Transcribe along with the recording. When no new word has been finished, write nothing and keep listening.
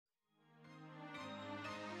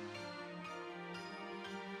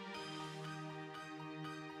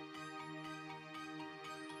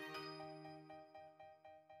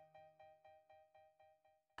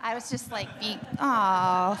I was just like,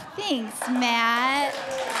 oh, thanks, Matt.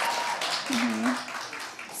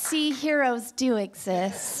 See, heroes do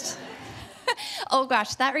exist. Oh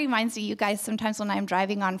gosh, that reminds me, you guys, sometimes when I'm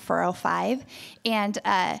driving on 405 and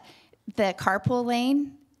the carpool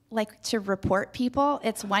lane, like to report people,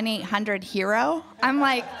 it's 1-800-HERO. I'm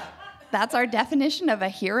like, that's our definition of a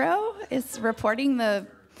hero, is reporting the...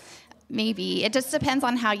 Maybe. It just depends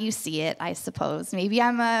on how you see it, I suppose. Maybe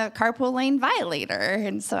I'm a carpool lane violator,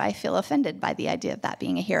 and so I feel offended by the idea of that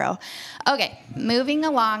being a hero. Okay, moving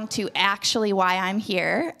along to actually why I'm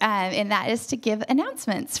here, and that is to give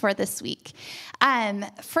announcements for this week.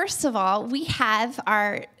 First of all,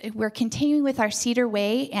 we're continuing with our Cedar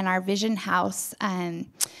Way and our Vision House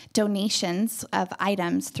donations of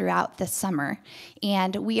items throughout the summer.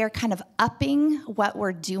 And we are kind of upping what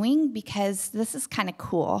we're doing because this is kind of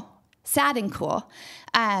cool. Sad and cool.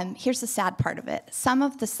 Here's the sad part of it. Some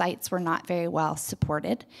of the sites were not very well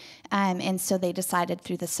supported, and so they decided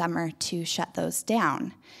through the summer to shut those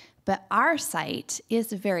down. But our site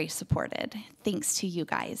is very supported, thanks to you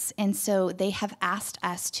guys. And so they have asked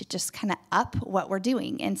us to just kind of up what we're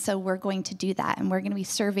doing. And so we're going to do that. And we're going to be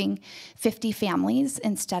serving 50 families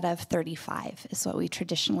instead of 35 is what we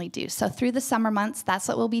traditionally do. So through the summer months, that's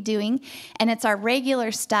what we'll be doing. And it's our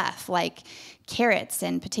regular stuff like carrots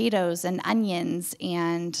and potatoes and onions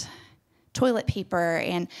and toilet paper.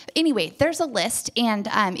 And anyway, there's a list. And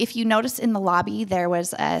if you notice in the lobby, there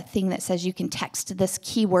was a thing that says you can text this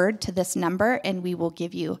keyword to this number, and we will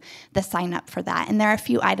give you the sign up for that. And there are a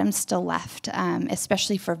few items still left,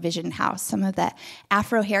 especially for Vision House. Some of the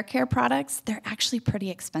Afro hair care products, they're actually pretty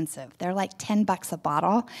expensive. They're like $10 a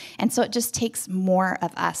bottle. And so it just takes more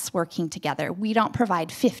of us working together. We don't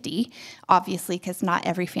provide 50, obviously, because not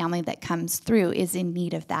every family that comes through is in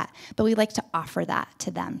need of that. But we like to offer that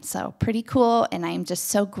to them. So pretty cool, and I'm just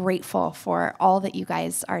so grateful for all that you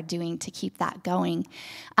guys are doing to keep that going.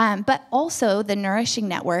 But also the Nourishing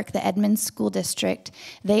Network, the Edmonds School District,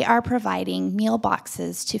 they are providing meal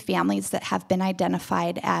boxes to families that have been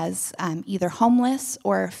identified as either homeless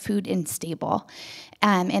or food unstable.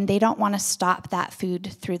 And they don't want to stop that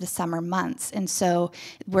food through the summer months. And so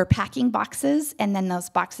we're packing boxes, and then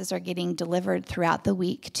those boxes are getting delivered throughout the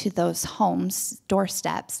week to those homes'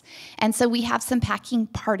 doorsteps. And so we have some packing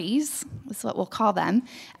parties, is what we'll call them.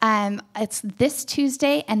 It's this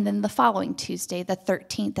Tuesday and then the following Tuesday, the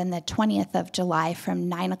 13th and the 20th of July from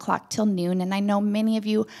 9 o'clock till noon. And I know many of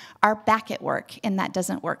you are back at work, and that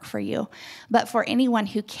doesn't work for you. But for anyone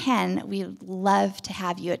who can, we'd love to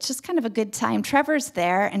have you. It's just kind of a good time. Trevor's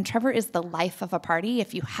there, and Trevor is the life of a party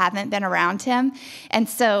if you haven't been around him. And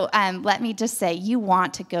so let me just say, you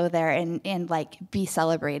want to go there and like be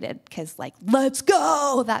celebrated, because like, let's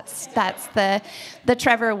go. That's the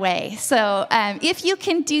Trevor way. So if you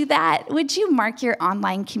can do that, would you mark your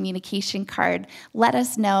online communication card? Let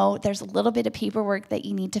us know. There's a little bit of paperwork that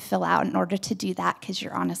you need to fill out in order to do that, because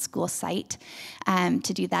you're on a school site,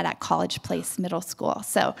 to do that at College Place Middle School.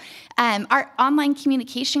 So our online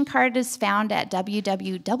communication card is found at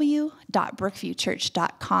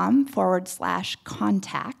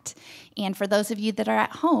www.brookviewchurch.com/contact. And for those of you that are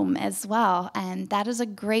at home as well, that is a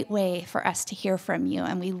great way for us to hear from you.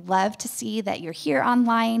 And we love to see that you're here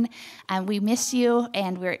online. And we miss you,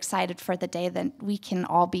 and we're excited for the day that we can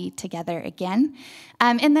all be together again.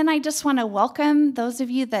 And then I just want to welcome those of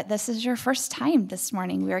you that this is your first time this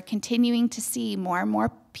morning. We are continuing to see more and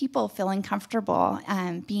more people feeling comfortable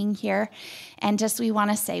being here. And just we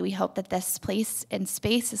want to say, we hope that this place and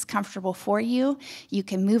space is comfortable for you. You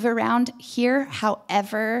can move around here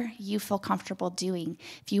however you feel comfortable doing.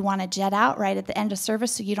 If you want to jet out right at the end of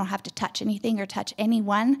service so you don't have to touch anything or touch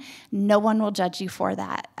anyone, no one will judge you for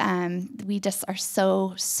that. We just are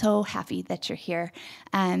so, so happy that you're here.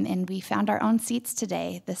 And we found our own seats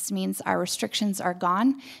today. This means our restrictions are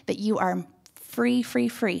gone, but you are free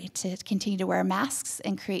to continue to wear masks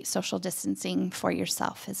and create social distancing for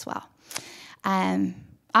yourself as well.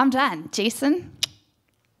 I'm done. Jason,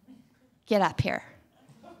 get up here.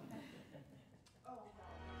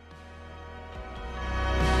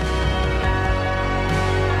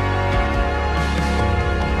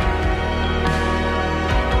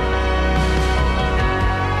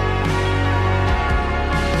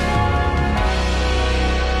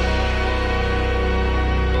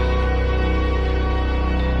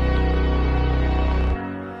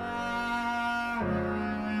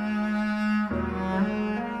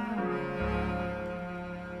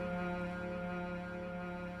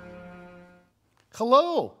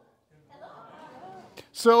 Hello.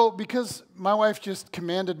 So because my wife just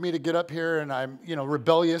commanded me to get up here, and I'm,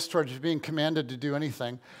 rebellious towards being commanded to do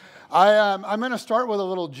anything, I'm going to start with a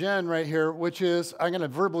little gen right here, which is I'm going to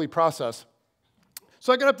verbally process.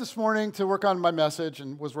 So I got up this morning to work on my message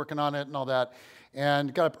and was working on it and all that,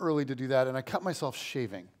 and got up early to do that, and I cut myself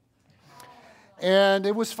shaving. And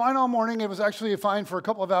it was fine all morning. It was actually fine for a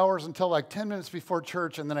couple of hours until like 10 minutes before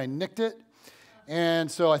church, and then I nicked it. And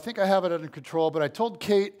so I think I have it under control, but I told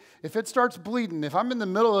Kate, if it starts bleeding, if I'm in the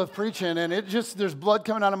middle of preaching and there's blood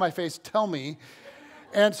coming out of my face, tell me.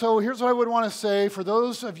 And so here's what I would want to say for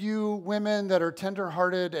those of you women that are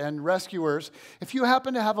tenderhearted and rescuers, if you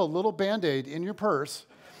happen to have a little Band-Aid in your purse,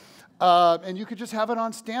 and you could just have it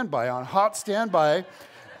on standby, on hot standby,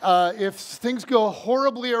 if things go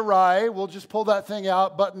horribly awry, we'll just pull that thing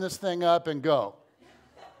out, button this thing up, and go.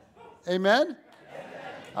 Amen?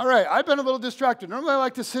 All right, I've been a little distracted. Normally I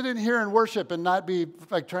like to sit in here and worship and not be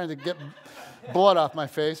like trying to get blood off my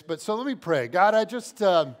face. But so let me pray. God, I just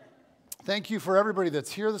thank you for everybody that's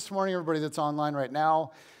here this morning, everybody that's online right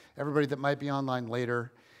now, everybody that might be online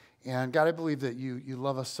later. And God, I believe that you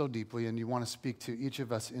love us so deeply and you want to speak to each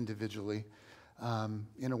of us individually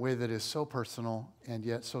in a way that is so personal and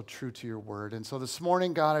yet so true to your word. And so this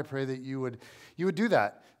morning, God, I pray that you would do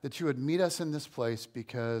that you would meet us in this place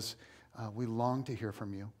because we long to hear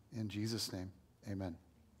from you. In Jesus' name, amen.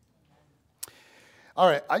 All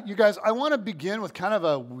right, you guys, I want to begin with kind of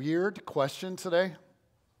a weird question today.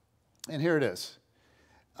 And here it is.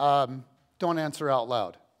 Don't answer out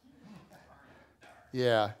loud.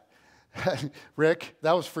 Yeah. Rick,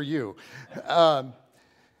 that was for you.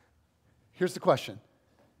 Here's the question.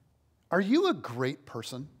 Are you a great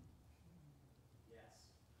person?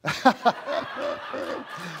 Yes.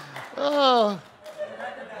 Oh.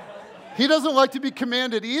 He doesn't like to be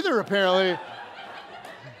commanded either, apparently.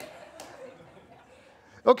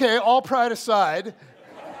 Okay, all pride aside.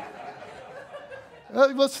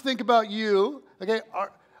 Let's think about you. Okay,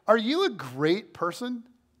 are you a great person?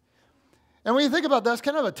 And when you think about that, that's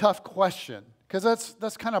kind of a tough question because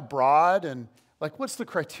that's kind of broad and like what's the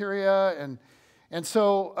criteria and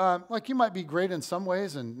so like you might be great in some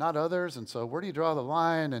ways and not others, and so where do you draw the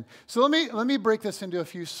line? And so let me break this into a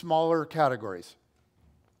few smaller categories.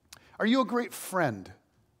 Are you a great friend?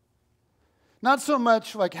 Not so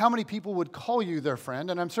much like how many people would call you their friend,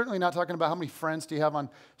 and I'm certainly not talking about how many friends do you have on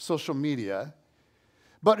social media,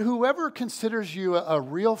 but whoever considers you a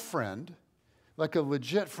real friend, like a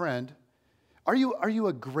legit friend, are you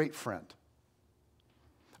a great friend?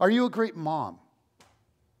 Are you a great mom?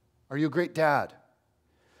 Are you a great dad?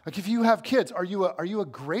 Like if you have kids, are you a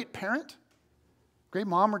great parent? Great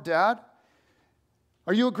mom or dad?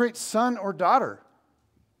 Are you a great son or daughter?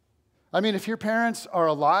 I mean, if your parents are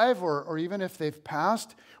alive or even if they've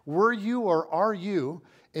passed, were you or are you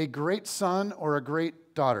a great son or a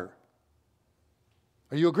great daughter?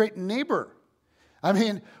 Are you a great neighbor? I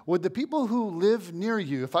mean, would the people who live near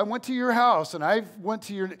you, if I went to your house and I went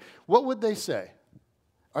to your, what would they say?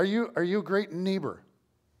 Are you a great neighbor?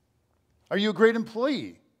 Are you a great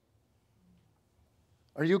employee?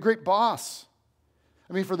 Are you a great boss?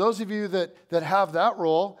 I mean, for those of you that have that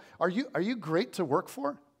role, are you great to work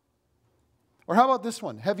for? Or how about this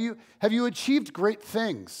one? Have you achieved great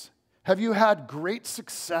things? Have you had great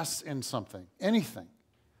success in something? Anything?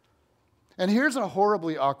 And here's a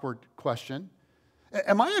horribly awkward question.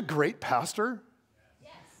 Am I a great pastor?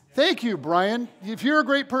 Yes. Thank you, Brian. If you're a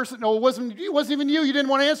great person, no, it wasn't even you. You didn't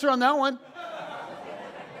want to answer on that one.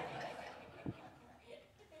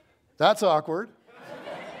 That's awkward.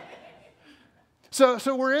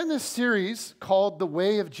 So we're in this series called The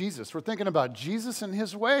Way of Jesus. We're thinking about Jesus and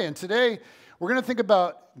his way. And today we're going to think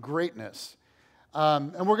about greatness.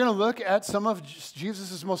 And we're going to look at some of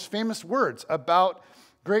Jesus' most famous words about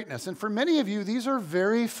greatness. And for many of you, these are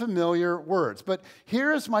very familiar words. But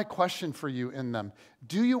here is my question for you in them.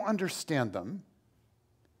 Do you understand them?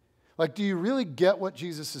 Like, do you really get what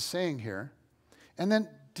Jesus is saying here? And then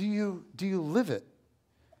do you live it?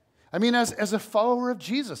 I mean, as a follower of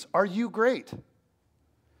Jesus, are you great?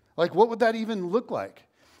 Like, what would that even look like?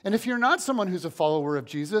 And if you're not someone who's a follower of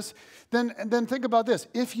Jesus, then think about this.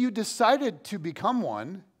 If you decided to become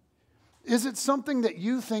one, is it something that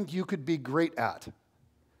you think you could be great at?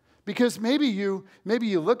 Because maybe you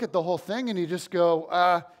look at the whole thing and you just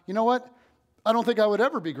go, you know what? I don't think I would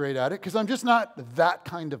ever be great at it because I'm just not that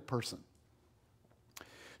kind of person.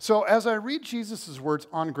 So as I read Jesus' words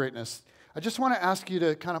on greatness, I just want to ask you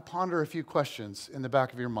to kind of ponder a few questions in the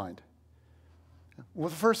back of your mind. Well,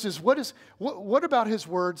 the first is, what about his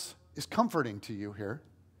words is comforting to you here?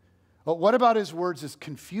 Well, what about his words is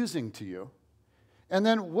confusing to you? And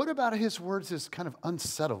then what about his words is kind of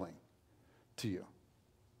unsettling to you?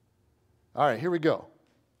 All right, here we go.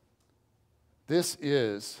 What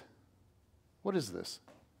is this?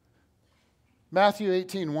 Matthew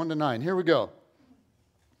 18, 1-9. Here we go.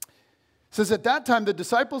 It says, at that time the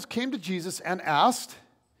disciples came to Jesus and asked,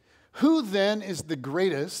 who then is the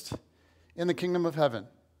greatest in the kingdom of heaven?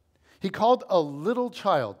 He called a little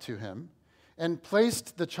child to him and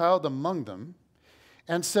placed the child among them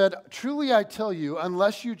and said, truly I tell you,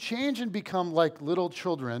 unless you change and become like little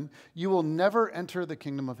children, you will never enter the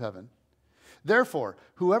kingdom of heaven. Therefore,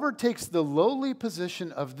 whoever takes the lowly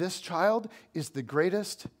position of this child is the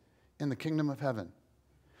greatest in the kingdom of heaven.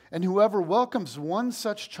 And whoever welcomes one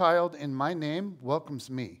such child in my name welcomes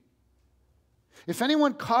me. If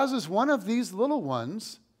anyone causes one of these little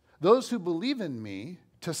ones, those who believe in me,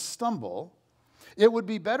 to stumble, it would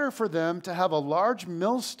be better for them to have a large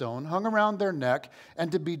millstone hung around their neck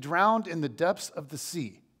and to be drowned in the depths of the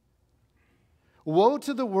sea. Woe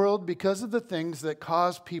to the world because of the things that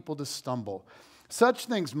cause people to stumble. Such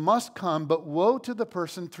things must come, but woe to the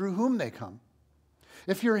person through whom they come.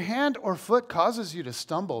 If your hand or foot causes you to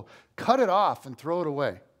stumble, cut it off and throw it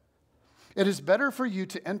away. It is better for you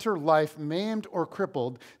to enter life maimed or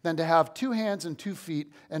crippled than to have 2 hands and 2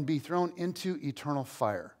 feet and be thrown into eternal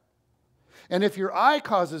fire. And if your eye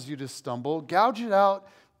causes you to stumble, gouge it out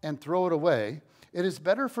and throw it away. It is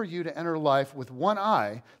better for you to enter life with 1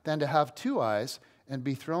 eye than to have 2 eyes and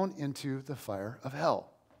be thrown into the fire of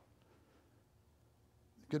hell.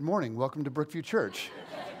 Good morning. Welcome to Brookview Church.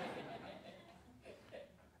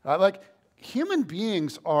 Like, human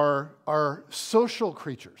beings are social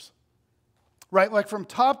creatures, right? Like, from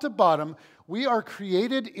top to bottom, we are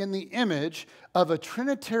created in the image of a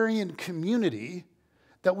Trinitarian community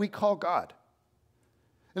that we call God.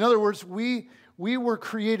 In other words, we were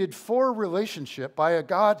created for relationship by a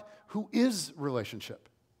God who is relationship.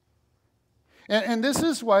 And this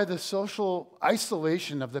is why the social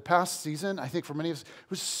isolation of the past season, I think for many of us,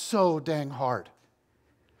 was so dang hard.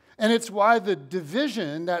 And it's why the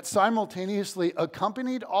division that simultaneously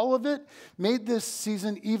accompanied all of it made this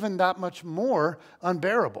season even that much more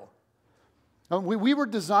unbearable. We were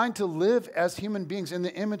designed to live as human beings in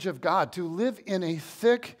the image of God, to live in a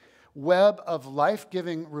thick web of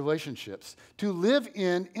life-giving relationships, to live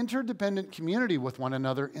in interdependent community with one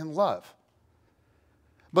another in love.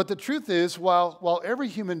 But the truth is, while every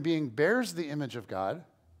human being bears the image of God,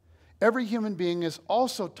 every human being is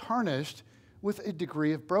also tarnished with a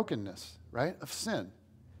degree of brokenness, right? Of sin.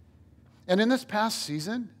 And in this past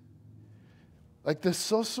season, like this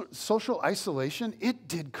social isolation, it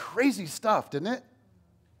did crazy stuff, didn't it?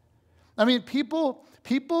 I mean, people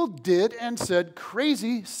did and said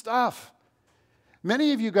crazy stuff.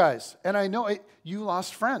 Many of you guys, and I know it, you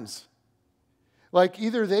lost friends. Like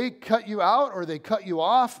either they cut you out or they cut you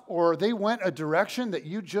off or they went a direction that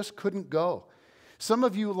you just couldn't go. Some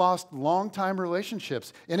of you lost long-time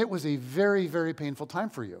relationships, and it was a very, very painful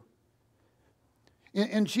time for you.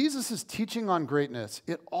 In Jesus' teaching on greatness,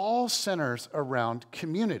 it all centers around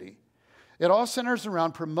community. It all centers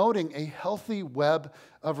around promoting a healthy web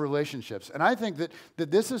of relationships. And I think that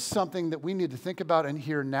this is something that we need to think about and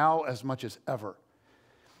hear now as much as ever.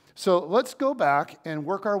 So let's go back and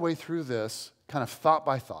work our way through this kind of thought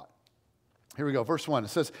by thought. Here we go, verse 1. It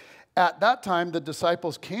says, at that time, the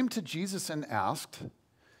disciples came to Jesus and asked,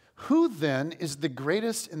 who then is the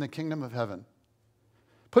greatest in the kingdom of heaven?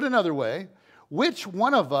 Put another way, which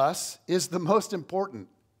one of us is the most important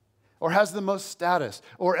or has the most status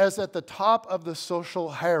or is at the top of the social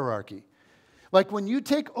hierarchy? Like when you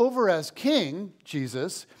take over as king,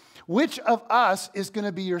 Jesus, which of us is going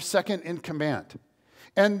to be your second in command?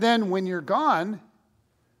 And then when you're gone,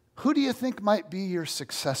 who do you think might be your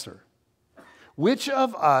successor? Which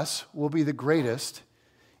of us will be the greatest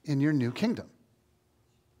in your new kingdom?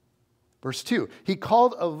 Verse 2, he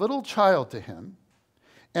called a little child to him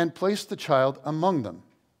and placed the child among them.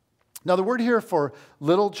 Now, the word here for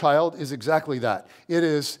little child is exactly that. It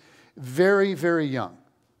is very, very young.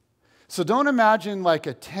 So don't imagine like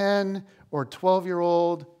a 10 or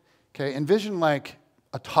 12-year-old. Okay, envision like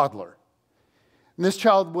a toddler. And this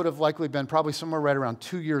child would have likely been probably somewhere right around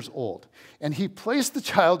 2 years old. And he placed the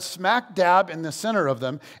child smack dab in the center of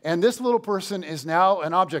them, and this little person is now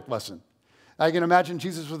an object lesson. I can imagine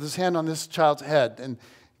Jesus with his hand on this child's head, and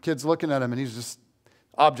kids looking at him, and he's just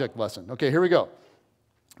object lesson. Okay, here we go.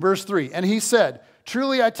 Verse 3, and he said,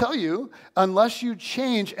 truly I tell you, unless you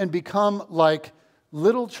change and become like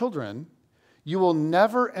little children, you will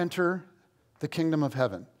never enter the kingdom of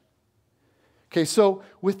heaven. Okay, so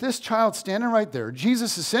with this child standing right there,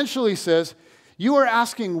 Jesus essentially says, you are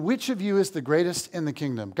asking which of you is the greatest in the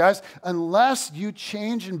kingdom. Guys, unless you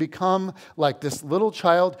change and become like this little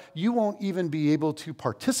child, you won't even be able to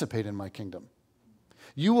participate in my kingdom.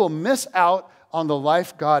 You will miss out on the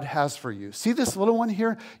life God has for you. See this little one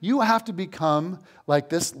here? You have to become like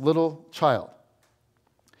this little child.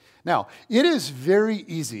 Now, it is very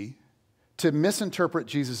easy to misinterpret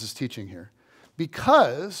Jesus' teaching here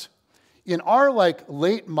because in our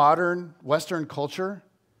late modern Western culture,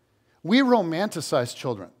 we romanticize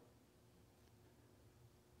children.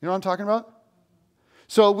 You know what I'm talking about?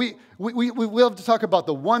 So we love to talk about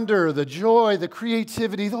the wonder, the joy, the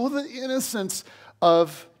creativity, all the innocence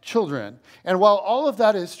of children. And while all of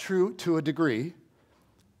that is true to a degree,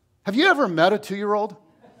 have you ever met a 2-year-old?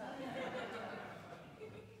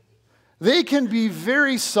 They can be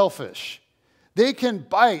very selfish. They can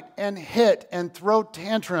bite and hit and throw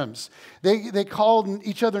tantrums. They call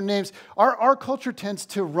each other names. Our culture tends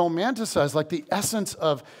to romanticize the essence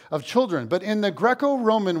of children. But in the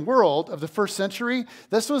Greco-Roman world of the first century,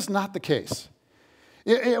 this was not the case.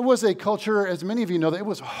 It was a culture, as many of you know, that it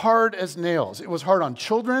was hard as nails. It was hard on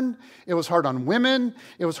children. It was hard on women.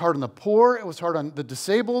 It was hard on the poor. It was hard on the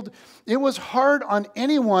disabled. It was hard on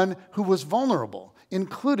anyone who was vulnerable,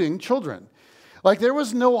 including children. There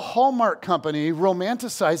was no Hallmark company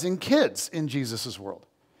romanticizing kids in Jesus' world.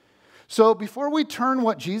 So before we turn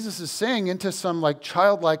what Jesus is saying into some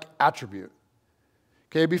childlike attribute,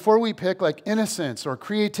 okay, before we pick innocence or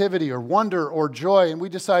creativity or wonder or joy and we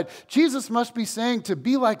decide Jesus must be saying to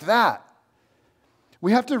be like that,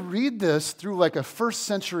 we have to read this through a first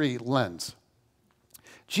century lens.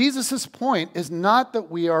 Jesus' point is not that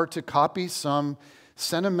we are to copy some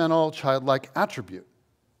sentimental childlike attribute.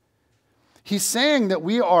 He's saying that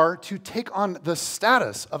we are to take on the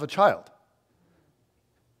status of a child,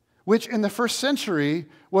 which in the first century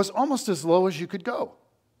was almost as low as you could go.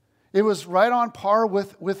 It was right on par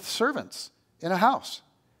with servants in a house.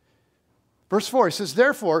 Verse 4, he says,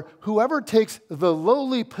 therefore, whoever takes the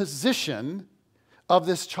lowly position of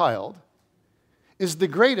this child is the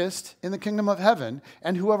greatest in the kingdom of heaven,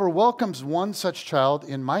 and whoever welcomes one such child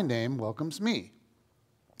in my name welcomes me.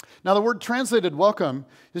 Now, the word translated welcome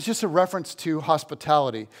is just a reference to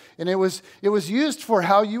hospitality. And it was used for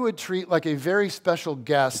how you would treat a very special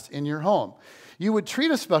guest in your home. You would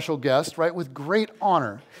treat a special guest, right, with great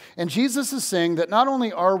honor. And Jesus is saying that not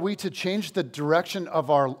only are we to change the direction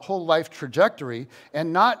of our whole life trajectory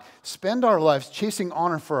and not spend our lives chasing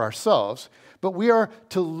honor for ourselves, but we are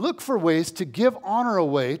to look for ways to give honor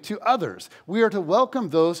away to others. We are to welcome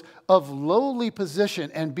those of lowly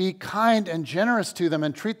position and be kind and generous to them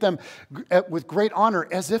and treat them with great honor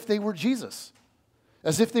as if they were Jesus,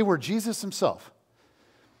 as if they were Jesus himself.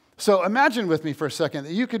 So imagine with me for a second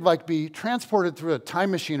that you could be transported through a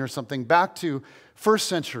time machine or something back to first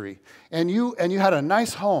century, and you had a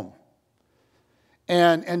nice home,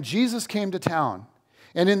 and Jesus came to town.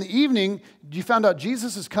 And in the evening, you found out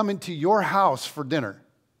Jesus is coming to your house for dinner.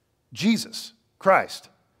 Jesus, Christ,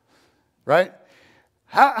 right?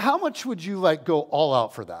 How much would you go all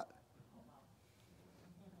out for that?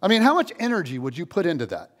 I mean, how much energy would you put into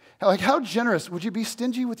that? How generous? Would you be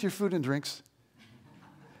stingy with your food and drinks?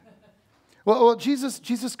 Well,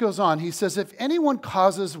 Jesus goes on. He says, if anyone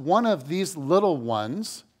causes one of these little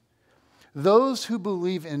ones, those who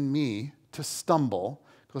believe in me, to stumble,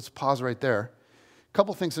 let's pause right there.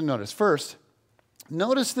 Couple things to notice. First,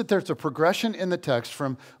 notice that there's a progression in the text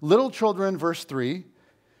from little children, verse 3,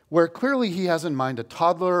 where clearly he has in mind a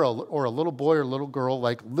toddler or a little boy or little girl,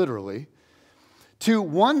 literally, to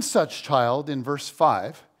one such child in verse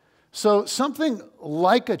 5. So something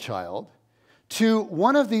like a child, to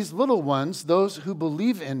one of these little ones, those who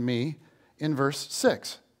believe in me, in verse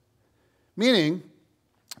 6. Meaning,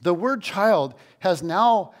 the word child has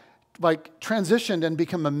now transitioned and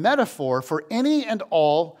become a metaphor for any and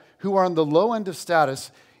all who are on the low end of status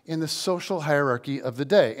in the social hierarchy of the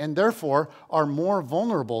day, and therefore are more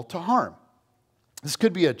vulnerable to harm. This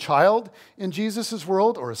could be a child in Jesus'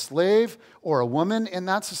 world, or a slave, or a woman in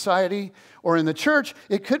that society, or in the church.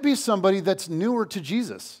 It could be somebody that's newer to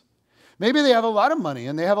Jesus. Maybe they have a lot of money,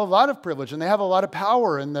 and they have a lot of privilege, and they have a lot of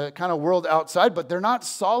power in the kind of world outside, but they're not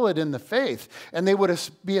solid in the faith, and they would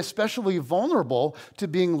be especially vulnerable to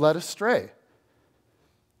being led astray.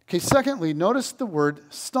 Okay, secondly, notice the word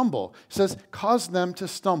stumble. It says, cause them to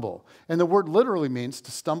stumble. And the word literally means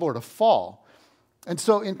to stumble or to fall. And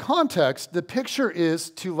so in context, the picture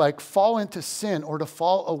is to fall into sin or to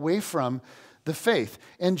fall away from the faith.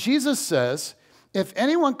 And Jesus says, if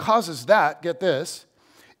anyone causes that, get this,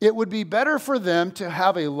 it would be better for them to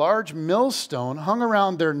have a large millstone hung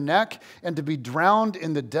around their neck and to be drowned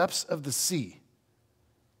in the depths of the sea.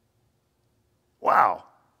 Wow.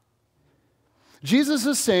 Jesus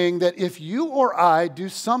is saying that if you or I do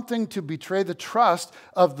something to betray the trust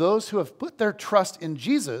of those who have put their trust in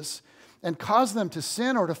Jesus, and cause them to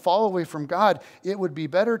sin or to fall away from God, it would be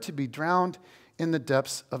better to be drowned in the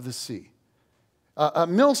depths of the sea. A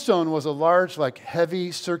millstone was a large,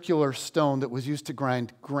 heavy circular stone that was used to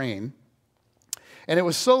grind grain. And it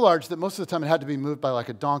was so large that most of the time it had to be moved by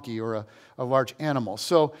a donkey or a large animal.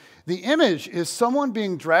 So the image is someone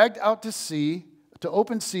being dragged out to sea, to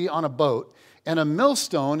open sea on a boat, and a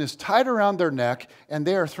millstone is tied around their neck, and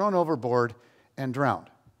they are thrown overboard and drowned.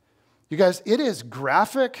 You guys, it is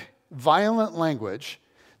graphic, violent language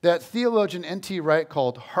that theologian N.T. Wright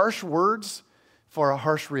called harsh words for a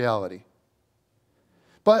harsh reality.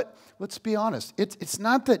 But let's be honest, it's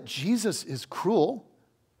not that Jesus is cruel.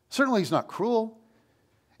 Certainly he's not cruel.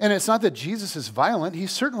 And it's not that Jesus is violent.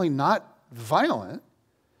 He's certainly not violent.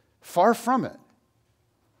 Far from it.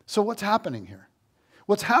 So what's happening here?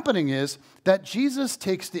 What's happening is that Jesus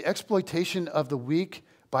takes the exploitation of the weak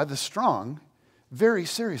by the strong very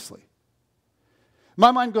seriously.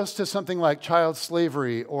 My mind goes to something like child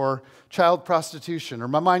slavery or child prostitution, or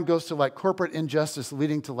my mind goes to corporate injustice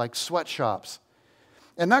leading to sweatshops.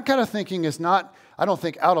 And that kind of thinking is not, I don't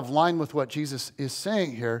think, out of line with what Jesus is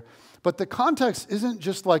saying here. But the context isn't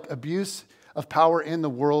just abuse of power in the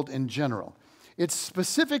world in general. It's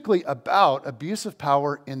specifically about abuse of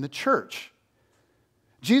power in the church.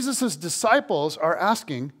 Jesus' disciples are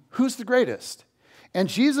asking, who's the greatest? And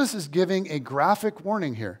Jesus is giving a graphic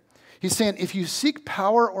warning here. He's saying, if you seek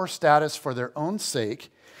power or status for their own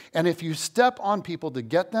sake, and if you step on people to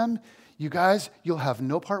get them, you guys, you'll have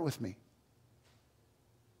no part with me.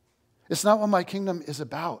 It's not what my kingdom is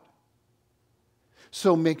about.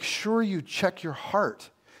 So make sure you check your heart.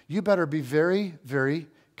 You better be very, very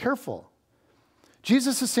careful.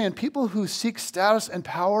 Jesus is saying people who seek status and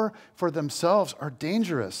power for themselves are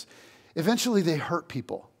dangerous. Eventually, they hurt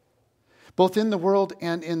people, both in the world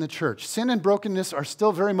and in the church. Sin and brokenness are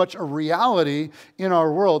still very much a reality in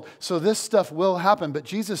our world, so this stuff will happen. But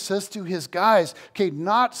Jesus says to his guys, okay,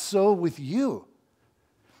 not so with you.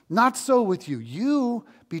 Not so with you. You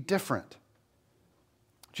be different.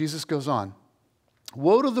 Jesus goes on.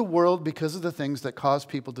 Woe to the world because of the things that cause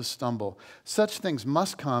people to stumble. Such things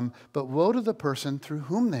must come, but woe to the person through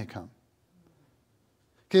whom they come.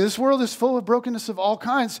 Okay, this world is full of brokenness of all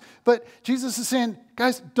kinds, but Jesus is saying,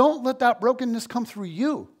 guys, don't let that brokenness come through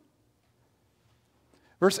you.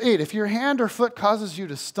 Verse 8, if your hand or foot causes you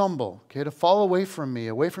to stumble, okay, to fall away from me,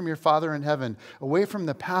 away from your Father in heaven, away from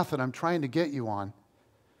the path that I'm trying to get you on,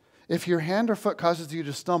 if your hand or foot causes you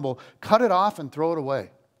to stumble, cut it off and throw it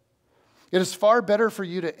away. It is far better for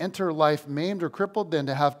you to enter life maimed or crippled than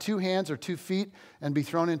to have 2 hands or 2 feet and be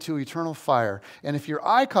thrown into eternal fire. And if your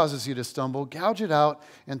eye causes you to stumble, gouge it out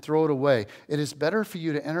and throw it away. It is better for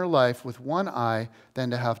you to enter life with 1 eye than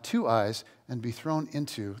to have 2 eyes and be thrown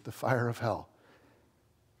into the fire of hell.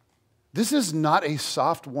 This is not a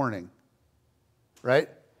soft warning, right?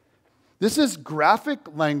 This is graphic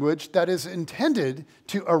language that is intended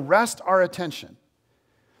to arrest our attention.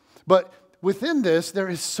 But within this, there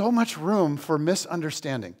is so much room for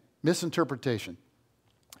misunderstanding, misinterpretation.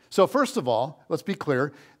 So first of all, let's be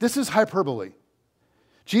clear, this is hyperbole.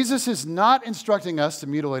 Jesus is not instructing us to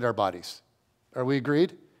mutilate our bodies. Are we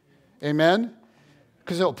agreed? Amen?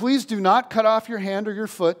 Because please do not cut off your hand or your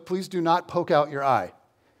foot. Please do not poke out your eye.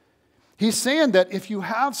 He's saying that if you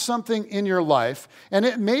have something in your life, and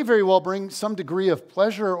it may very well bring some degree of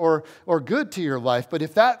pleasure or good to your life, but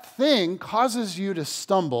if that thing causes you to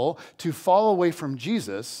stumble, to fall away from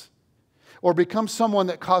Jesus, or become someone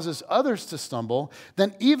that causes others to stumble,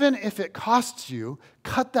 then even if it costs you,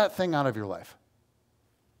 cut that thing out of your life.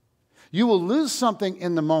 You will lose something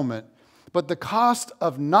in the moment, but the cost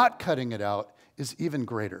of not cutting it out is even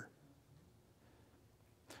greater.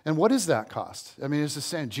 And what is that cost? I mean, is it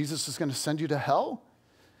saying Jesus is going to send you to hell?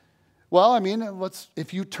 Well, I mean,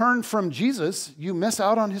 if you turn from Jesus, you miss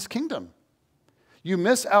out on his kingdom. You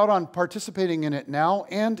miss out on participating in it now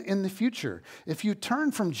and in the future. If you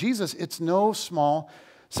turn from Jesus, it's no small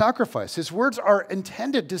sacrifice. His words are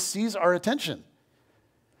intended to seize our attention.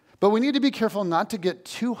 But we need to be careful not to get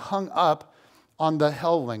too hung up on the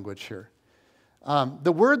hell language here.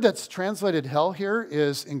 The word that's translated hell here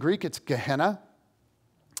is, in Greek, it's Gehenna.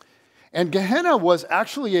 And Gehenna was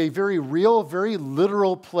actually a very real, very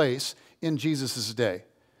literal place in Jesus' day.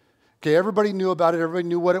 Okay, everybody knew about it, everybody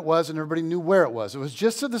knew what it was, and everybody knew where it was. It was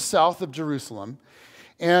just to the south of Jerusalem.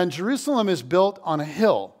 And Jerusalem is built on a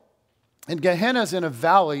hill. And Gehenna is in a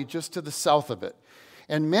valley just to the south of it.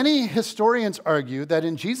 And many historians argue that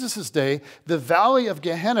in Jesus' day, the valley of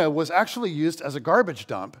Gehenna was actually used as a garbage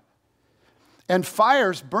dump. And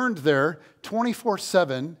fires burned there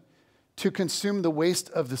 24/7 to consume the waste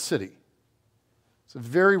of the city. It's a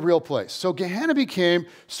very real place. So Gehenna became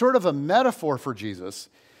sort of a metaphor for Jesus.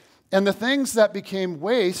 And the things that became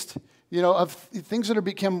waste, of things that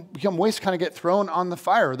become waste kind of get thrown on the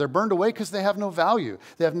fire. They're burned away because they have no value.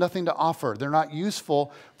 They have nothing to offer. They're not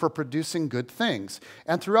useful for producing good things.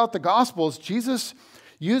 And throughout the Gospels, Jesus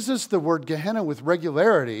uses the word Gehenna with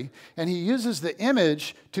regularity, and he uses the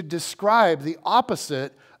image to describe the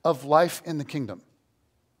opposite of life in the kingdom.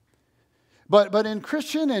 But in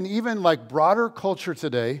Christian and even like broader culture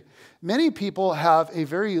today, many people have a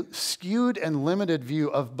very skewed and limited view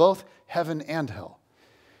of both heaven and hell.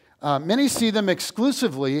 Many see them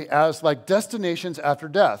exclusively as like destinations after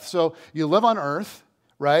death. So you live on earth,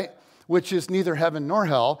 right, which is neither heaven nor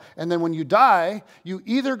hell, and then when you die, you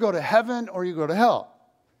either go to heaven or you go to hell.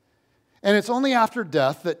 And it's only after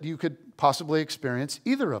death that you could possibly experience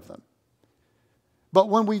either of them. But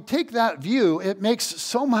when we take that view, it makes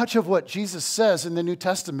so much of what Jesus says in the New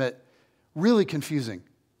Testament really confusing.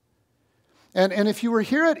 And if you were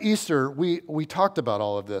here at Easter, we talked about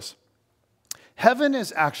all of this. Heaven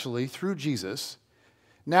is actually, through Jesus,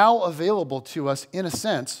 now available to us in a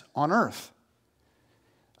sense on earth.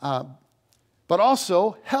 But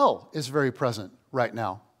also, hell is very present right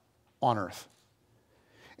now on earth.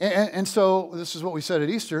 And so this is what we said at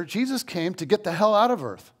Easter. Jesus came to get the hell out of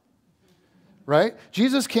earth. Right?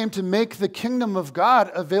 Jesus came to make the kingdom of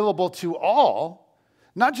God available to all,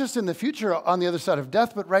 not just in the future on the other side of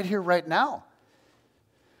death, but right here, right now.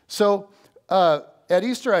 So at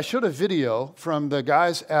Easter, I showed a video from the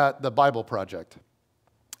guys at the Bible Project.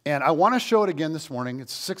 And I want to show it again this morning.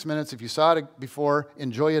 It's 6 minutes. If you saw it before,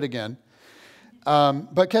 enjoy it again.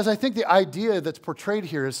 Because I think the idea that's portrayed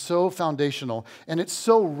here is so foundational, and it's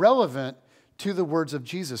so relevant to the words of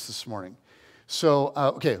Jesus this morning. So,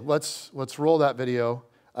 okay, let's roll that video.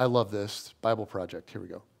 I love this Bible Project. Here we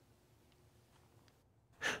go.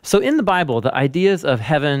 So in the Bible, the ideas of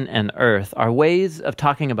heaven and earth are ways of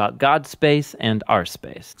talking about God's space and our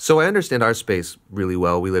space. So I understand our space really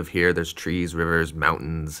well. We live here. There's trees, rivers,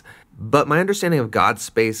 mountains. But my understanding of God's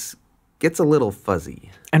space gets a little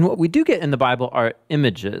fuzzy. And what we do get in the Bible are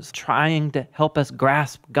images trying to help us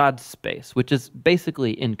grasp God's space, which is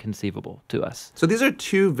basically inconceivable to us. So these are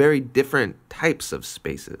two very different types of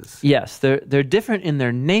spaces. Yes, they're different in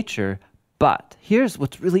their nature, but here's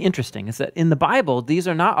what's really interesting is that in the Bible, these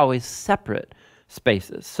are not always separate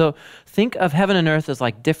spaces. So think of heaven and earth as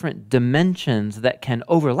like different dimensions that can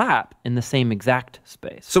overlap in the same exact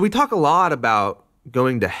space. So we talk a lot about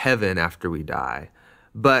going to heaven after we die,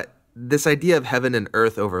 but this idea of heaven and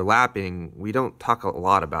earth overlapping, we don't talk a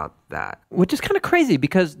lot about that. Which is kind of crazy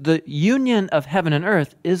because the union of heaven and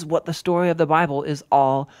earth is what the story of the Bible is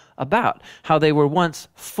all about. How they were once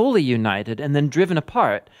fully united and then driven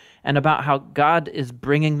apart, and about how God is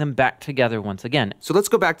bringing them back together once again. So let's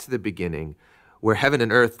go back to the beginning, where heaven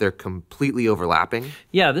and earth, they're completely overlapping.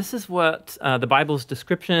 Yeah, this is what the Bible's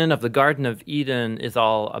description of the Garden of Eden is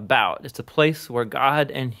all about. It's a place where God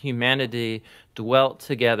and humanity dwelt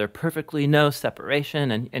together perfectly, no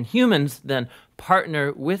separation, and humans then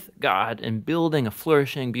partner with God in building a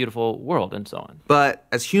flourishing, beautiful world and so on. But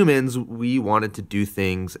as humans, we wanted to do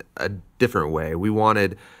things a different way. We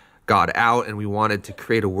wanted God out, and we wanted to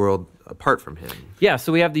create a world apart from him. Yeah,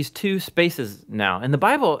 so we have these two spaces now. And the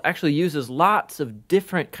Bible actually uses lots of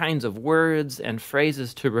different kinds of words and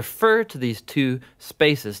phrases to refer to these two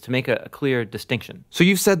spaces to make a clear distinction. So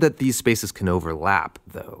you've said that these spaces can overlap,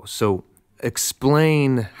 though. So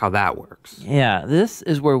explain how that works. Yeah, this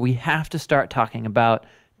is where we have to start talking about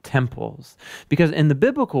temples. Because in the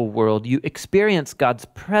biblical world, you experience God's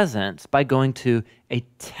presence by going to a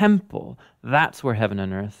temple. That's where heaven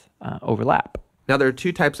and earth overlap. Now, there are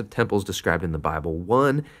two types of temples described in the Bible.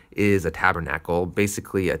 One is a tabernacle,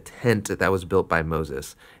 basically a tent that was built by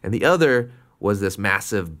Moses. And the other was this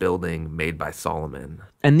massive building made by Solomon.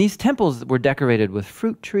 And these temples were decorated with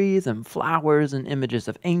fruit trees and flowers and images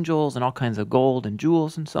of angels and all kinds of gold and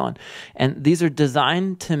jewels and so on. And these are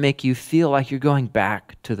designed to make you feel like you're going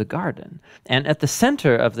back to the garden. And at the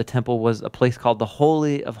center of the temple was a place called the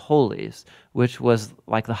Holy of Holies, which was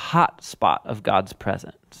like the hot spot of God's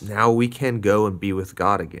presence. Now we can go and be with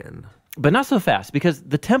God again. But not so fast, because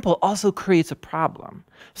the temple also creates a problem.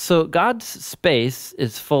 So God's space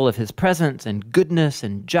is full of his presence and goodness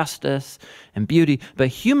and justice and beauty, but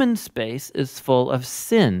human space is full of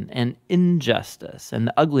sin and injustice and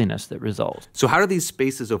the ugliness that results. So how do these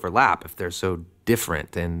spaces overlap if they're so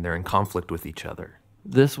different and they're in conflict with each other?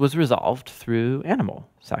 This was resolved through animal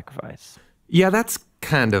sacrifice. Yeah, that's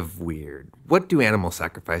kind of weird. What do animal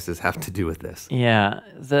sacrifices have to do with this? Yeah,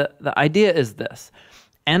 the idea is this.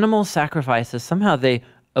 Animal sacrifices, somehow they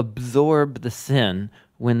absorb the sin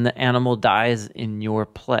when the animal dies in your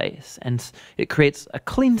place. And it creates a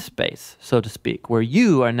clean space, so to speak, where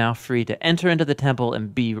you are now free to enter into the temple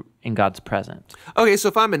and be in God's presence. Okay, so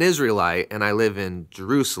if I'm an Israelite and I live in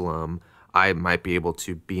Jerusalem, I might be able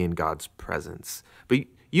to be in God's presence. But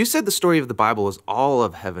you said the story of the Bible is all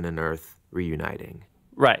of heaven and earth reuniting.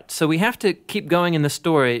 Right. So we have to keep going in the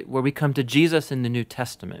story where we come to Jesus in the New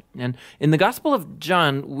Testament. And in the Gospel of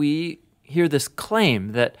John, we hear this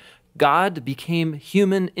claim that God became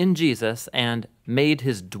human in Jesus and made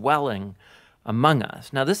his dwelling among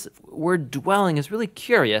us. Now, this word dwelling is really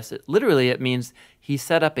curious. It means he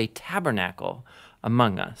set up a tabernacle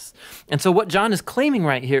among us. And so what John is claiming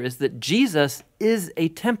right here is that Jesus is a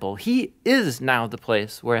temple. He is now the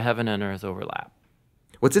place where heaven and earth overlap.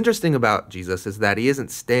 What's interesting about Jesus is that he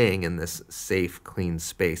isn't staying in this safe, clean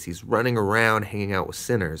space. He's running around hanging out with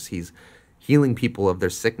sinners. He's healing people of their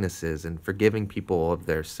sicknesses and forgiving people of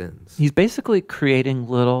their sins. He's basically creating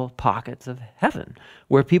little pockets of heaven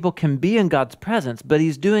where people can be in God's presence, but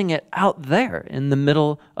he's doing it out there in the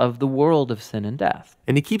middle of the world of sin and death.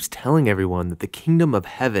 And he keeps telling everyone that the kingdom of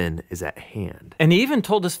heaven is at hand. And he even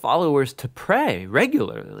told his followers to pray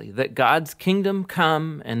regularly that God's kingdom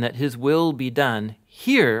come and that his will be done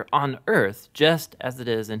here on earth just as it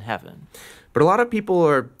is in heaven. But a lot of people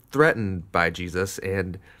are threatened by Jesus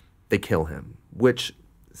and they kill him, which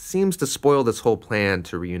seems to spoil this whole plan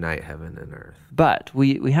to reunite heaven and earth. But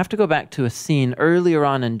we have to go back to a scene earlier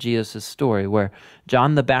on in Jesus' story where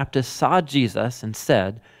John the Baptist saw Jesus and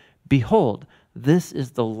said, "Behold, this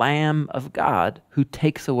is the Lamb of God who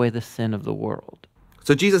takes away the sin of the world."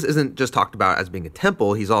 So Jesus isn't just talked about as being a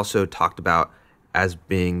temple, he's also talked about as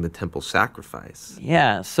being the temple sacrifice.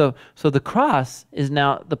 Yeah, so the cross is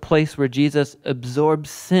now the place where Jesus absorbs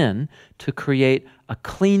sin to create a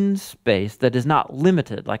clean space that is not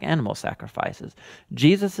limited like animal sacrifices.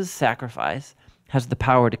 Jesus' sacrifice has the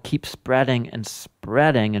power to keep spreading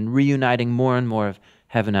and reuniting more and more of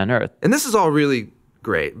heaven and earth. And this is all really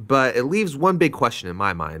great, but it leaves one big question in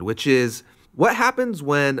my mind, which is, what happens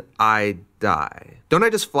when I die? Don't I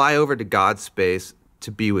just fly over to God's space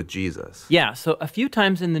to be with Jesus? Yeah, so a few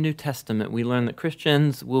times in the New Testament, we learn that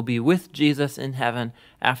Christians will be with Jesus in heaven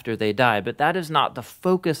after they die, but that is not the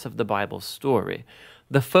focus of the Bible story.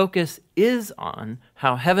 The focus is on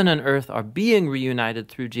how heaven and earth are being reunited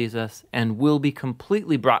through Jesus and will be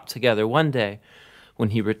completely brought together one day when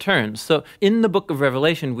he returns. So in the book of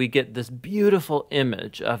Revelation, we get this beautiful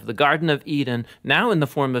image of the Garden of Eden, now in the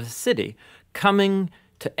form of a city, coming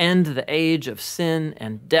to end the age of sin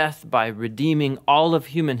and death by redeeming all of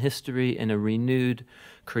human history in a renewed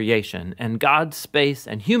creation. And God's space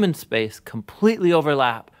and human space completely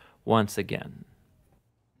overlap once again.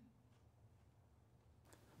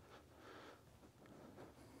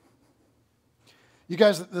 You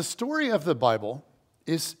guys, the story of the Bible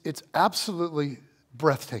it's absolutely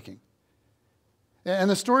breathtaking. And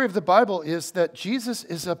the story of the Bible is that Jesus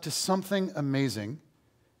is up to something amazing,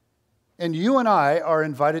 and you and I are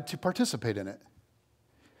invited to participate in it.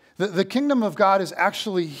 The kingdom of God is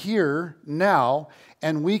actually here now,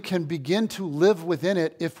 and we can begin to live within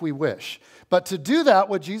it if we wish. But to do that,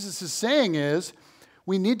 what Jesus is saying is,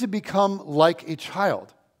 we need to become like a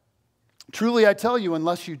child. Truly, I tell you,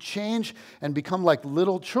 unless you change and become like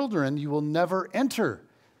little children, you will never enter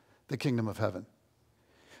the kingdom of heaven.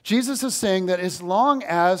 Jesus is saying that as long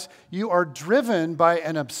as you are driven by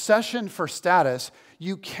an obsession for status,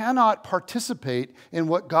 you cannot participate in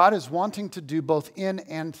what God is wanting to do both in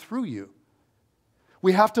and through you.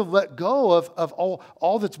 We have to let go of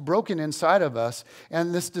all that's broken inside of us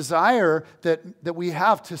and this desire that we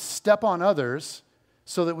have to step on others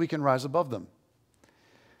so that we can rise above them.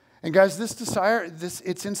 And guys, this desire,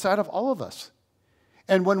 it's inside of all of us.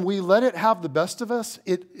 And when we let it have the best of us,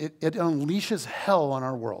 it unleashes hell on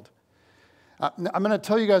our world. I'm going to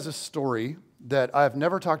tell you guys a story that I've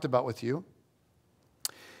never talked about with you.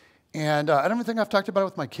 And I don't even think I've talked about it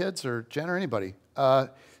with my kids or Jen or anybody.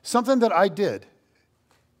 Something that I did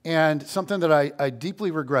and something that I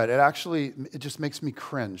deeply regret. It just makes me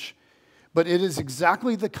cringe. But it is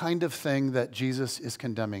exactly the kind of thing that Jesus is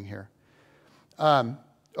condemning here.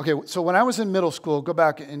 Okay, so when I was in middle school, go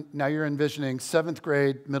back, and now you're envisioning 7th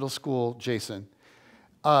grade, middle school Jason.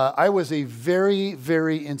 I was a very,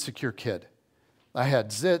 very insecure kid. I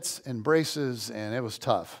had zits and braces, and it was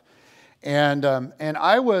tough. And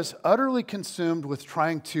I was utterly consumed with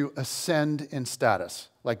trying to ascend in status,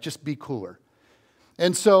 like just be cooler.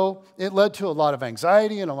 And so it led to a lot of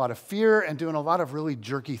anxiety and a lot of fear and doing a lot of really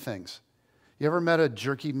jerky things. You ever met a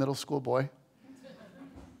jerky middle school boy?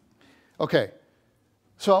 Okay.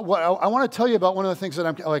 So I want to tell you about one of the things that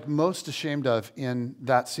I'm like most ashamed of in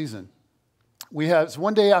that season. It's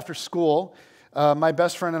one day after school. My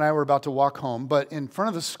best friend and I were about to walk home, but in front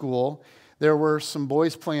of the school, there were some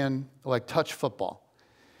boys playing like touch football.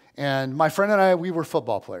 And my friend and I, we were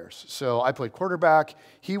football players. So I played quarterback.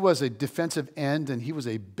 He was a defensive end, and he was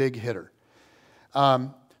a big hitter.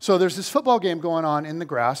 So there's this football game going on in the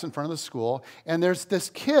grass in front of the school, and there's this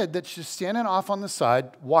kid that's just standing off on the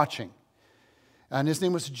side watching. And his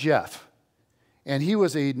name was Jeff. And he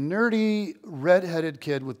was a nerdy, red-headed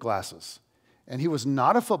kid with glasses. And he was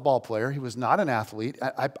not a football player. He was not an athlete.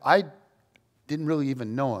 I didn't really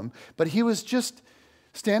even know him. But he was just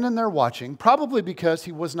standing there watching, probably because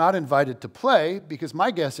he was not invited to play, because my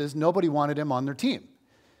guess is nobody wanted him on their team.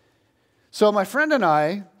 So my friend and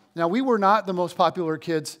I, now we were not the most popular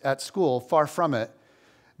kids at school, far from it,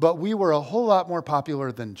 but we were a whole lot more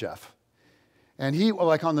popular than Jeff. And he,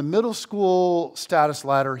 like on the middle school status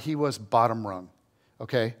ladder, he was bottom rung,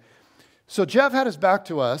 okay? So Jeff had his back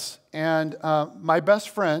to us, and my best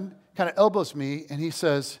friend kind of elbows me, and he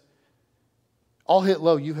says, "I'll hit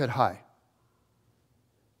low, you hit high."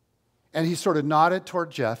 And he sort of nodded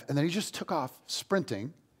toward Jeff, and then he just took off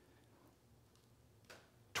sprinting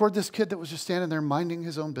toward this kid that was just standing there minding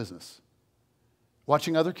his own business,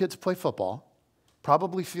 watching other kids play football,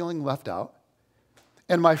 probably feeling left out.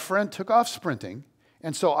 And my friend took off sprinting,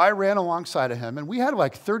 and so I ran alongside of him, and we had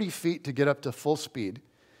like 30 feet to get up to full speed.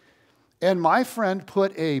 And my friend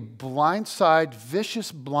put a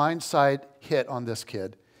vicious blindside hit on this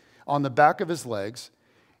kid on the back of his legs,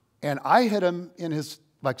 and I hit him in his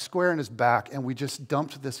square in his back, and we just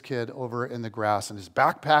dumped this kid over in the grass, and his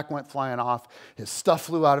backpack went flying off. His stuff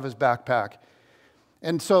flew out of his backpack.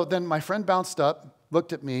 And so then my friend bounced up,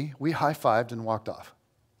 looked at me, we high-fived, and walked off.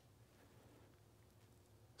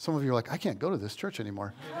 Some of you are like, "I can't go to this church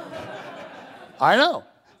anymore." I know.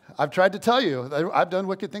 I've tried to tell you. I've done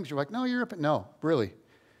wicked things. You're like, "No, no, really."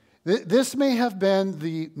 This may have been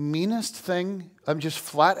the meanest thing, just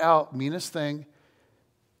flat out meanest thing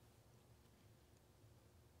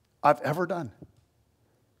I've ever done.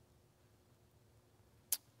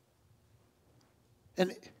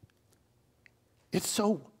 And it's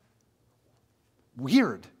so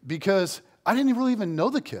weird because I didn't really even know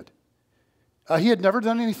the kid. He had never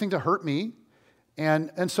done anything to hurt me.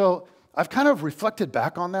 And so I've kind of reflected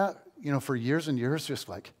back on that, for years and years, just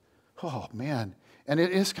like, oh man. And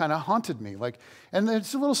it has kind of haunted me. And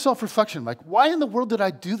it's a little self-reflection, why in the world did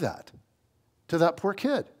I do that to that poor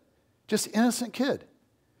kid? Just innocent kid.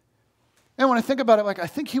 And when I think about it, I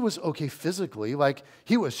think he was okay physically.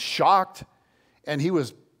 He was shocked and he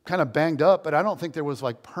was kind of banged up, but I don't think there was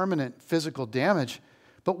permanent physical damage.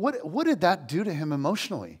 But what did that do to him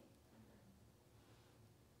emotionally?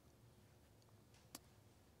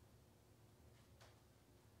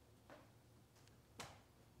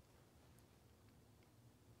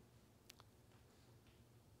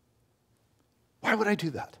 Why would I do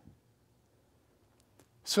that?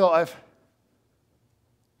 So I've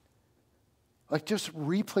just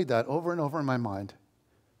replayed that over and over in my mind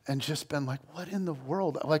and just been like, what in the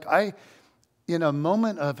world? I, in a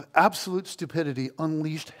moment of absolute stupidity,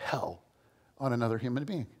 unleashed hell on another human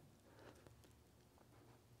being.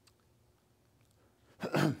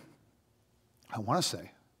 I want to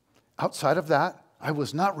say, outside of that, I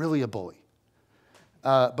was not really a bully.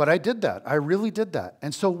 But I did that. I really did that.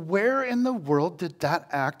 And so where in the world did that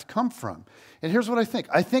act come from? And here's what I think.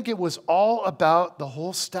 I think it was all about the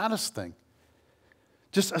whole status thing.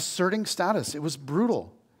 Just asserting status. It was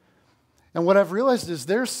brutal. And what I've realized is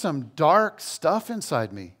there's some dark stuff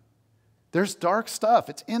inside me. There's dark stuff.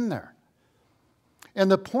 It's in there. And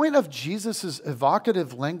the point of Jesus'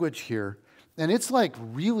 evocative language here, and it's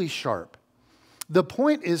really sharp. The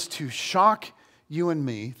point is to shock you and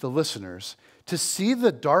me, the listeners, to see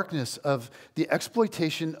the darkness of the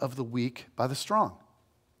exploitation of the weak by the strong.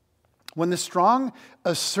 When the strong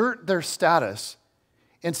assert their status,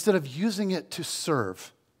 instead of using it to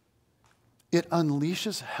serve, it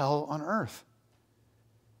unleashes hell on earth.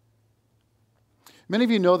 Many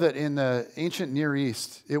of you know that in the ancient Near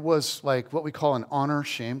East, it was what we call an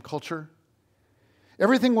honor-shame culture.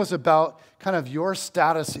 Everything was about kind of your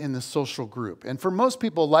status in the social group. And for most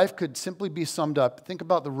people, life could simply be summed up. Think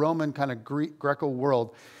about the Roman kind of Greco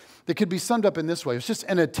world. That could be summed up in this way. It's just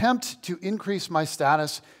an attempt to increase my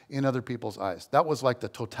status in other people's eyes. That was the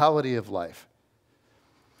totality of life.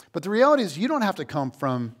 But the reality is you don't have to come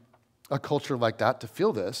from a culture like that to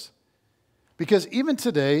feel this. Because even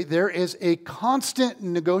today, there is a constant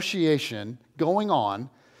negotiation going on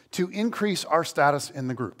to increase our status in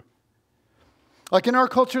the group. In our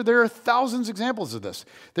culture, there are thousands of examples of this.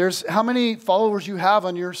 There's how many followers you have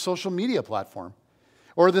on your social media platform,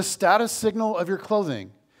 or the status signal of your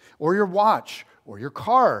clothing, or your watch, or your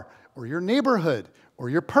car, or your neighborhood, or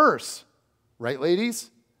your purse. Right,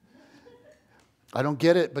 ladies? I don't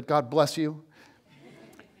get it, but God bless you.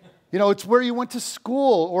 You know, it's where you went to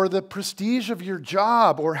school, or the prestige of your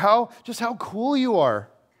job, or just how cool you are.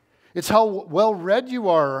 It's how well-read you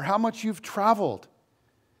are, or how much you've traveled.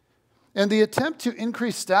 And the attempt to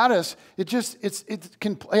increase status, it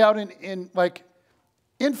can play out in like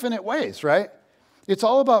infinite ways, right? It's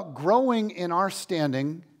all about growing in our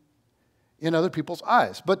standing in other people's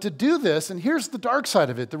eyes. But to do this, and here's the dark side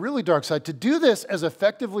of it, the really dark side, to do this as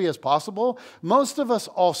effectively as possible, most of us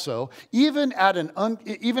also, even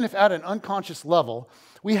if at an unconscious level,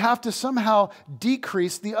 we have to somehow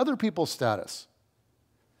decrease the other people's status.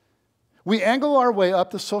 We angle our way up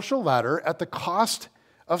the social ladder at the cost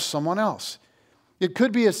of someone else. It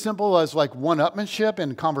could be as simple as like one-upmanship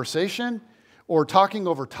in conversation, or talking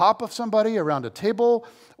over top of somebody around a table,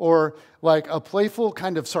 or like a playful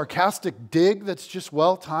kind of sarcastic dig that's just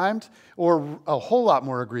well-timed, or a whole lot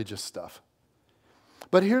more egregious stuff.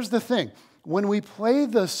 But here's the thing. When we play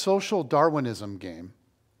the social Darwinism game,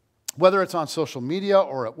 whether it's on social media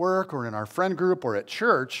or at work or in our friend group or at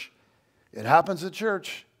church, it happens at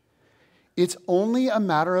church, it's only a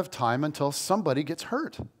matter of time until somebody gets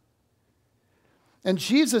hurt. And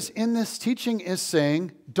Jesus in this teaching is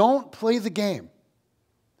saying, don't play the game.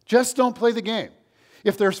 Just don't play the game.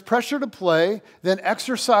 If there's pressure to play, then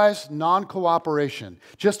exercise non-cooperation.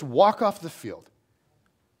 Just walk off the field.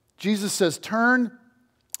 Jesus says, turn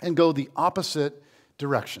and go the opposite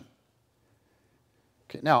direction.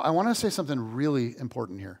 Okay, now I want to say something really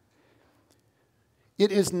important here.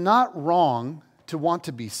 It is not wrong to want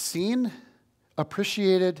to be seen,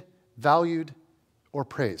 appreciated, valued, or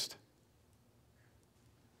praised.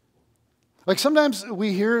 Like sometimes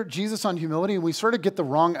we hear Jesus on humility and we sort of get the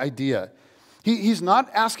wrong idea. He's not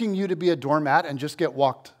asking you to be a doormat and just get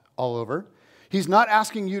walked all over. He's not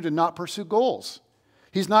asking you to not pursue goals.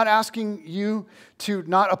 He's not asking you to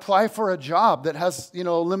not apply for a job that has, a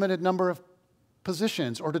limited number of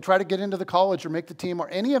positions, or to try to get into the college or make the team or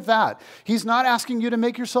any of that. He's not asking you to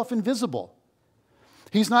make yourself invisible.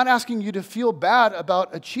 He's not asking you to feel bad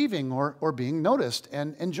about achieving or being noticed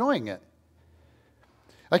and enjoying it.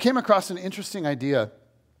 I came across an interesting idea,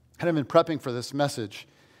 kind of in prepping for this message,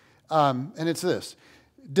 and it's this.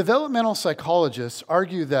 Developmental psychologists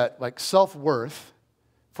argue that self-worth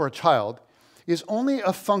for a child is only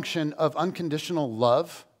a function of unconditional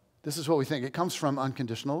love. This is what we think. It comes from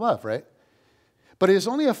unconditional love, right? But it is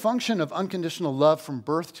only a function of unconditional love from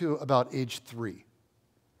birth to about age 3.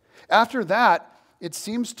 After that, it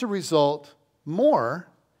seems to result more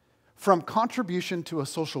from contribution to a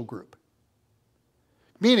social group.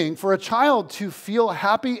 Meaning, for a child to feel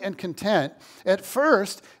happy and content, at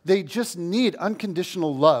first, they just need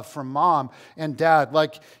unconditional love from mom and dad.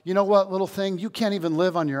 Like, you know what, little thing, you can't even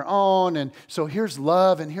live on your own, and so here's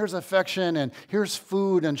love, and here's affection, and here's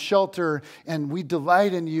food and shelter, and we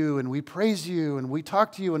delight in you, and we praise you, and we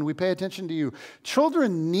talk to you, and we pay attention to you.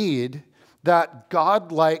 Children need that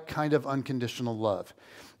God-like kind of unconditional love.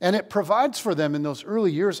 And it provides for them in those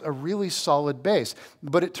early years a really solid base.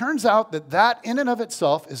 But it turns out that in and of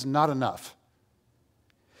itself is not enough.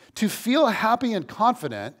 To feel happy and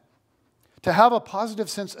confident, to have a positive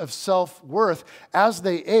sense of self-worth as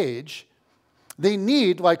they age, they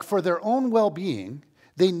need, for their own well-being,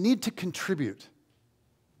 they need to contribute.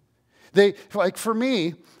 For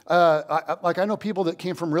me, I know people that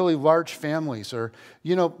came from really large families, or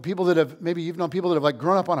people that have, maybe you've known people that have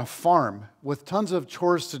grown up on a farm with tons of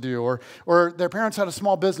chores to do, or their parents had a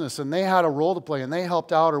small business and they had a role to play and they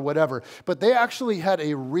helped out or whatever, but they actually had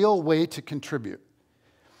a real way to contribute.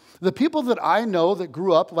 The people that I know that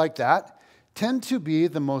grew up like that tend to be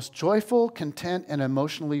the most joyful, content, and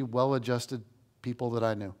emotionally well-adjusted people that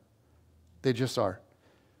I knew. They just are.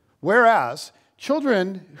 Whereas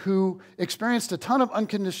children who experienced a ton of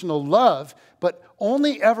unconditional love, but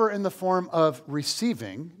only ever in the form of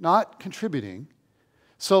receiving, not contributing.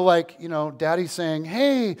 So daddy saying,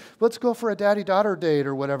 hey, let's go for a daddy-daughter date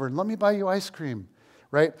or whatever, and let me buy you ice cream,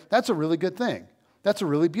 right? That's a really good thing. That's a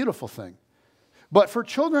really beautiful thing. But for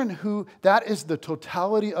children who that is the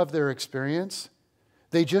totality of their experience,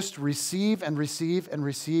 they just receive and receive and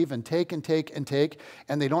receive and take and take and take,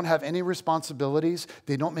 and they don't have any responsibilities.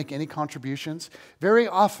 They don't make any contributions. Very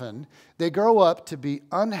often, they grow up to be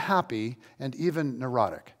unhappy and even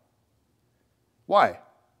neurotic. Why?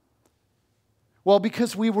 Well,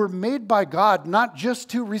 because we were made by God not just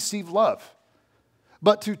to receive love,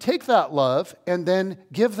 but to take that love and then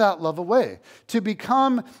give that love away, to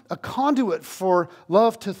become a conduit for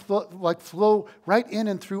love to flow right in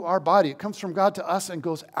and through our body. It comes from God to us and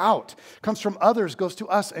goes out. It comes from others, goes to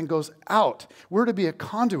us and goes out. We're to be a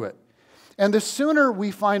conduit. And the sooner we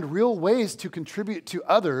find real ways to contribute to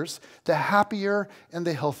others, the happier and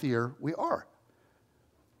the healthier we are.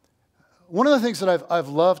 One of the things that I've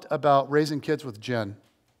loved about raising kids with Jen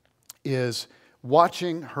is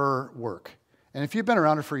watching her work. And if you've been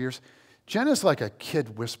around her for years, Jen is like a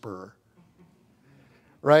kid whisperer,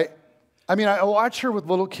 right? I mean, I watch her with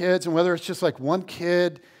little kids, and whether it's just like one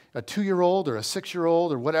kid, a 2-year-old or a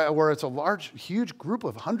 6-year-old or whatever, where it's a large, huge group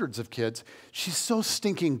of hundreds of kids, she's so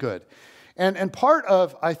stinking good. And part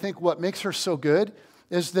of, I think, what makes her so good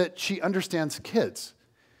is that she understands kids.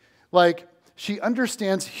 Like, she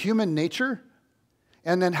understands human nature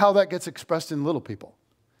and then how that gets expressed in little people.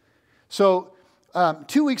 So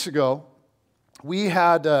 2 weeks ago, we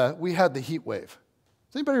had the heat wave.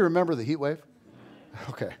 Does anybody remember the heat wave?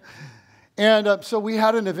 Okay. And so we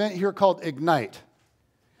had an event here called Ignite,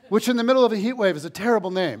 which in the middle of a heat wave is a terrible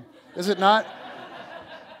name, is it not?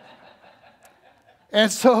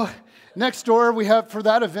 And so next door, for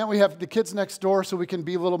that event, we have the kids next door so we can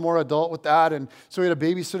be a little more adult with that. And so we had a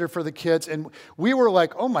babysitter for the kids. And we were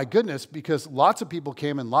like, oh my goodness, because lots of people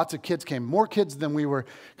came and lots of kids came, more kids than we were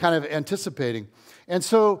kind of anticipating. And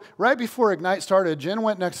so right before Ignite started, Jen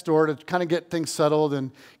went next door to kind of get things settled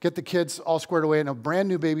and get the kids all squared away. And a brand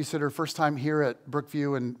new babysitter, first time here at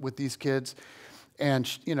Brookview and with these kids. And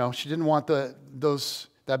she didn't want that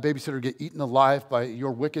babysitter to get eaten alive by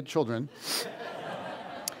your wicked children.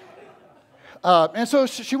 And so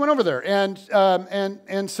she went over there, and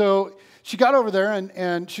so she got over there,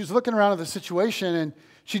 and she was looking around at the situation, and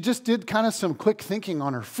she just did kind of some quick thinking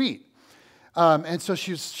on her feet. And so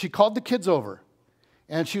she called the kids over,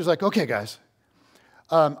 and she was like, okay, guys,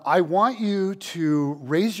 I want you to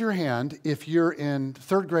raise your hand if you're in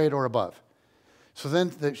 3rd grade or above. So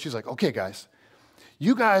then she's like, okay, guys,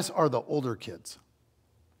 you guys are the older kids.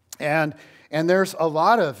 And there's a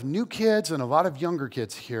lot of new kids and a lot of younger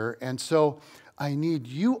kids here. And so I need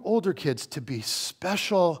you older kids to be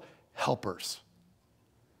special helpers.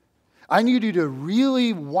 I need you to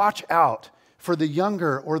really watch out for the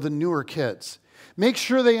younger or the newer kids. Make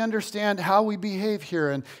sure they understand how we behave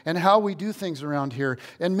here and how we do things around here.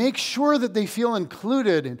 And make sure that they feel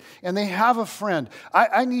included and they have a friend.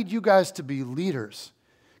 I need you guys to be leaders.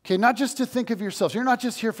 Okay, not just to think of yourselves. You're not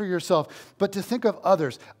just here for yourself, but to think of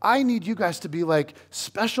others. I need you guys to be like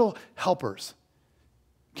special helpers.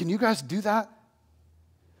 Can you guys do that?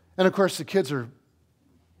 And of course, the kids are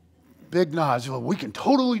big nods. Well, we can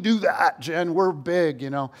totally do that, Jen. We're big,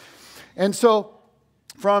 And so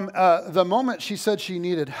from the moment she said she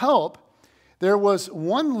needed help, there was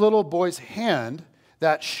one little boy's hand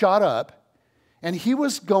that shot up, and he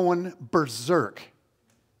was going berserk.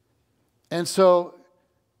 And so,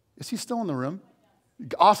 is he still in the room?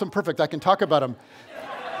 Awesome, perfect. I can talk about him.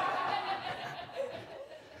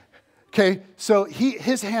 Okay, so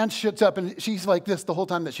his hand shoots up, and she's like this the whole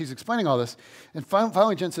time that she's explaining all this. And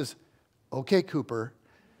finally Jen says, okay, Cooper,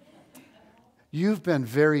 you've been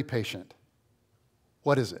very patient.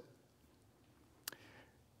 What is it?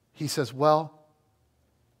 He says, well,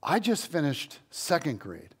 I just finished 2nd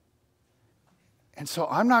grade. And so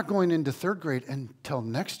I'm not going into 3rd grade until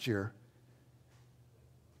next year.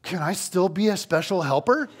 Can I still be a special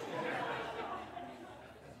helper?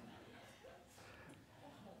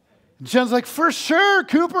 Jen's like, for sure,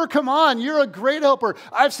 Cooper, come on. You're a great helper.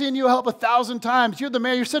 I've seen you help 1,000 times. You're the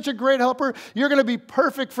man. You're such a great helper. You're going to be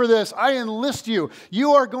perfect for this. I enlist you.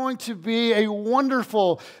 You are going to be a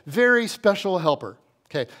wonderful, very special helper.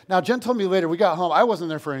 Okay, now Jen told me later, we got home. I wasn't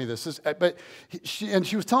there for any of this, but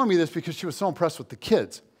she was telling me this because she was so impressed with the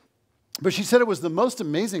kids. But she said it was the most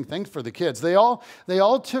amazing thing for the kids. They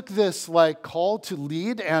all took this like call to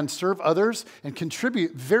lead and serve others and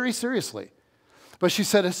contribute very seriously. But she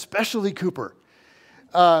said, especially Cooper.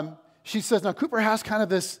 She says, now Cooper has kind of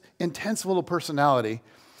this intense little personality.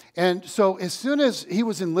 And so as soon as he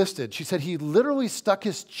was enlisted, she said he literally stuck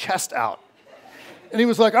his chest out. And he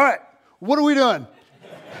was like, all right, what are we doing?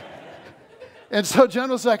 And so Jen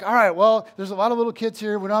was like, all right, well, there's a lot of little kids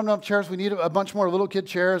here. We don't have enough chairs. We need a bunch more little kid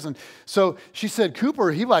chairs. And so she said,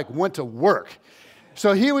 Cooper, he like went to work.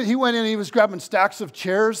 So he went in and he was grabbing stacks of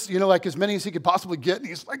chairs, like as many as he could possibly get. And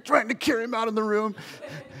he's like trying to carry them out in the room.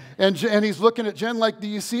 And he's looking at Jen like, do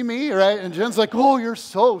you see me, right? And Jen's like, oh, you're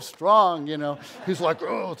so strong, He's like,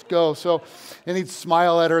 oh, let's go. So, and he'd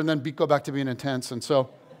smile at her and then go back to being intense. And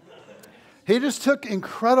so he just took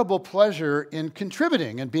incredible pleasure in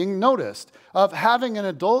contributing and being noticed, of having an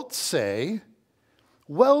adult say,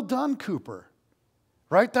 well done, Cooper.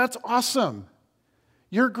 Right? That's awesome.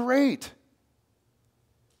 You're great.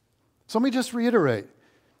 So let me just reiterate.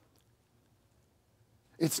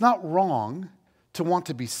 It's not wrong to want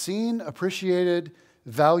to be seen, appreciated,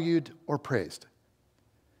 valued, or praised.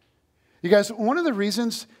 You guys, one of the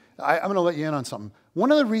reasons, I'm going to let you in on something.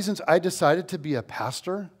 One of the reasons I decided to be a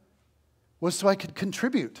pastor was so I could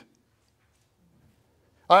contribute.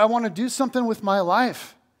 I want to do something with my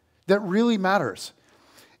life that really matters.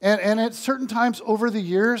 And at certain times over the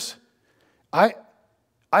years,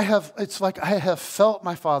 it's like I have felt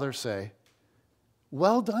my Father say,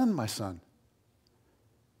 well done, my son.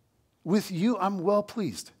 With you, I'm well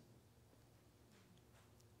pleased.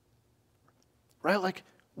 Right? Like,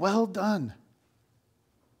 well done.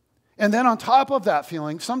 And then on top of that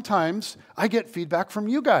feeling, sometimes I get feedback from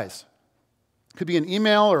you guys. It could be an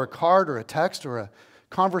email or a card or a text or a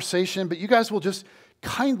conversation, but you guys will just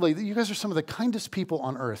kindly, you guys are some of the kindest people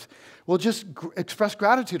on earth, will just express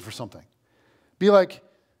gratitude for something. Be like,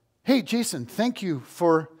 hey, Jason, thank you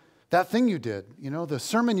for that thing you did, the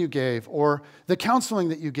sermon you gave, or the counseling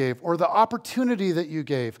that you gave, or the opportunity that you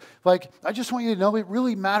gave. Like, I just want you to know it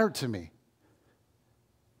really mattered to me.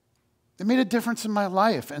 It made a difference in my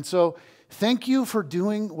life. And so thank you for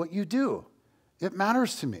doing what you do. It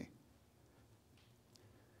matters to me.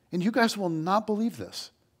 And you guys will not believe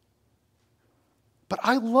this. But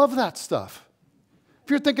I love that stuff.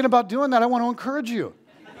 If you're thinking about doing that, I want to encourage you.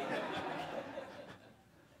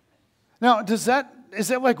 Now, is that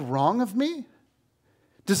like wrong of me?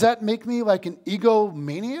 Does that make me like an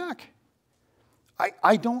egomaniac?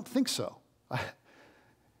 I don't think so.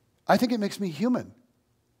 I think it makes me human.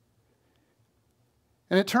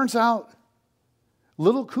 And it turns out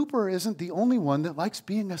little Cooper isn't the only one that likes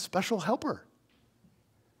being a special helper.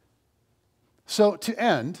 So to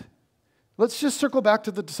end, let's just circle back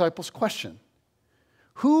to the disciples' question.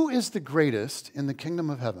 Who is the greatest in the kingdom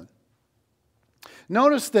of heaven?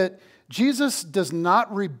 Notice that Jesus does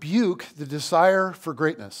not rebuke the desire for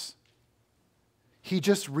greatness. He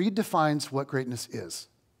just redefines what greatness is.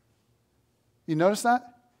 You notice that?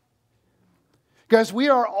 Guys, we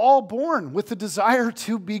are all born with the desire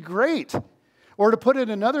to be great. Or to put it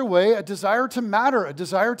another way, a desire to matter, a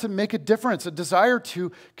desire to make a difference, a desire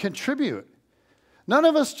to contribute. None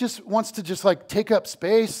of us just wants to just like take up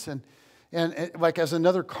space and like as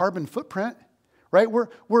another carbon footprint, right?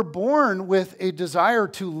 We're born with a desire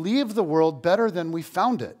to leave the world better than we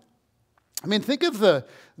found it. I mean, think of the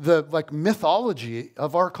like mythology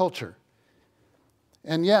of our culture.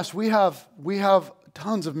 And yes, we have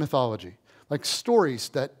tons of mythology, like stories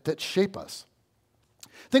that shape us.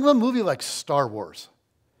 Think of a movie like Star Wars,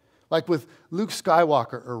 like with Luke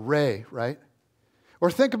Skywalker or Rey, right? Or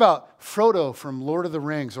think about Frodo from Lord of the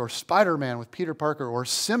Rings, or Spider-Man with Peter Parker, or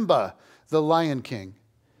Simba, the Lion King.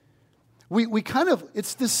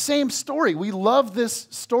 It's the same story. We love this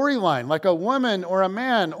storyline, like a woman or a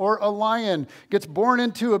man or a lion gets born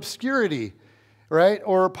into obscurity, right?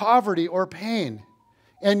 Or poverty or pain,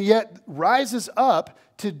 and yet rises up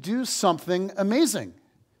to do something amazing.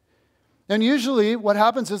 And usually what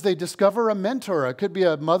happens is they discover a mentor. It could be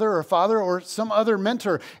a mother or father or some other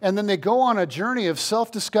mentor. And then they go on a journey of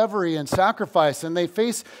self-discovery and sacrifice. And they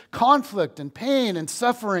face conflict and pain and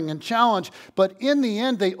suffering and challenge. But in the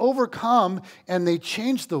end, they overcome and they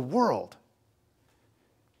change the world.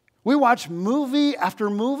 We watch movie after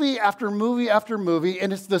movie after movie after movie,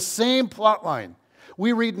 and it's the same plot line.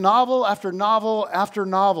 We read novel after novel after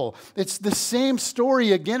novel. It's the same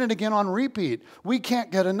story again and again on repeat. We can't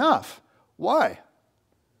get enough. Why?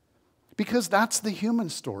 Because that's the human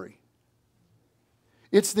story.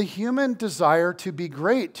 It's the human desire to be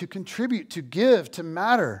great, to contribute, to give, to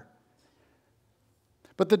matter.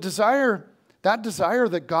 But that desire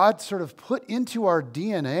that God sort of put into our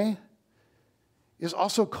DNA is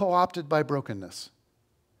also co-opted by brokenness,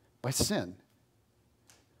 by sin.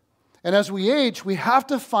 And as we age, we have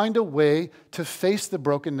to find a way to face the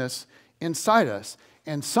brokenness inside us.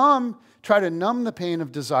 And some try to numb the pain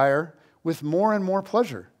of desire with more and more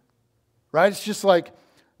pleasure, right? It's just like,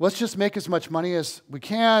 let's just make as much money as we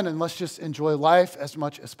can and let's just enjoy life as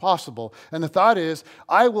much as possible. And the thought is,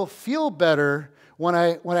 I will feel better when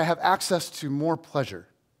I have access to more pleasure.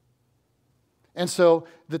 And so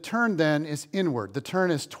the turn then is inward. The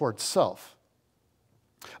turn is towards self.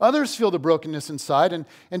 Others feel the brokenness inside and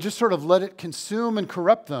just sort of let it consume and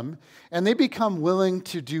corrupt them, and they become willing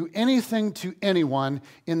to do anything to anyone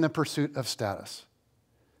in the pursuit of status.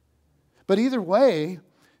 But either way,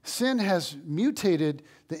 sin has mutated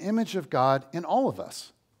the image of God in all of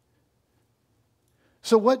us.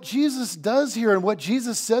 So what Jesus does here and what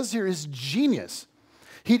Jesus says here is genius.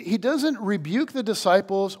 He doesn't rebuke the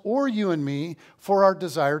disciples or you and me for our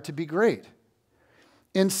desire to be great.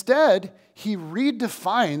 Instead, he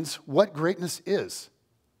redefines what greatness is.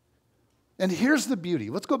 And here's the beauty.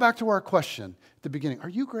 Let's go back to our question at the beginning. Are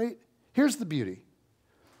you great? Here's the beauty.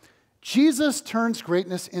 Jesus turns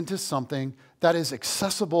greatness into something that is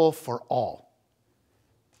accessible for all.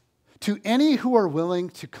 To any who are willing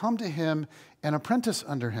to come to him and apprentice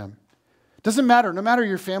under him. Doesn't matter, no matter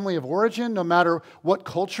your family of origin, no matter what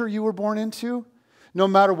culture you were born into, no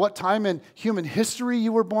matter what time in human history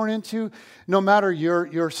you were born into, no matter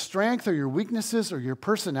your strength or your weaknesses or your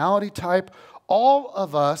personality type, all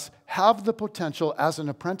of us have the potential as an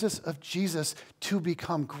apprentice of Jesus to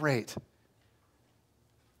become great.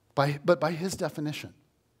 But by his definition.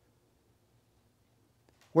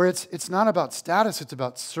 Where it's not about status, it's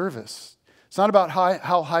about service. It's not about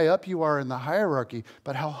how high up you are in the hierarchy,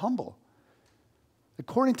 but how humble.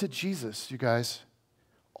 According to Jesus, you guys,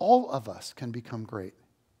 all of us can become great.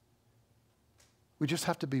 We just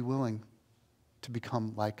have to be willing to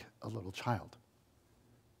become like a little child.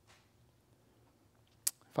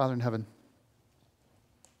 Father in heaven,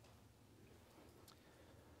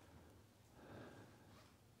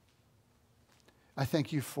 I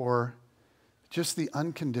thank you for just the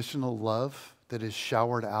unconditional love that is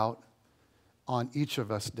showered out on each of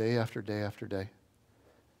us day after day after day.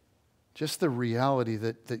 Just the reality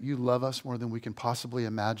that you love us more than we can possibly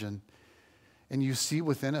imagine. And you see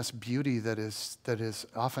within us beauty that is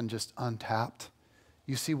often just untapped.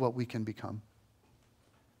 You see what we can become.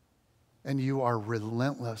 And you are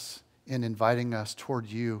relentless in inviting us toward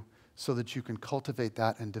you so that you can cultivate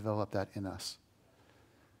that and develop that in us.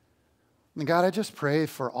 And God, I just pray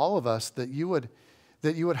for all of us that you would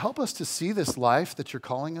help us to see this life that you're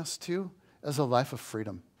calling us to as a life of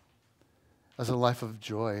freedom, as a life of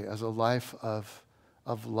joy, as a life of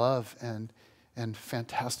love and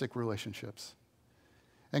fantastic relationships.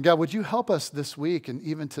 And God, would you help us this week and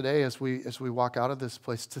even today as we walk out of this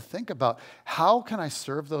place to think about how can I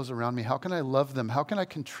serve those around me? How can I love them? How can I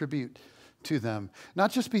contribute to them?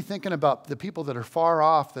 Not just be thinking about the people that are far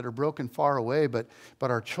off, that are broken far away, but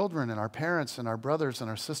our children and our parents and our brothers and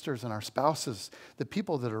our sisters and our spouses, the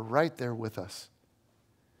people that are right there with us.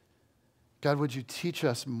 God, would you teach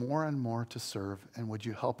us more and more to serve, and would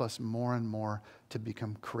you help us more and more to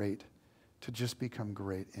become great, to just become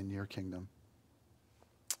great in your kingdom?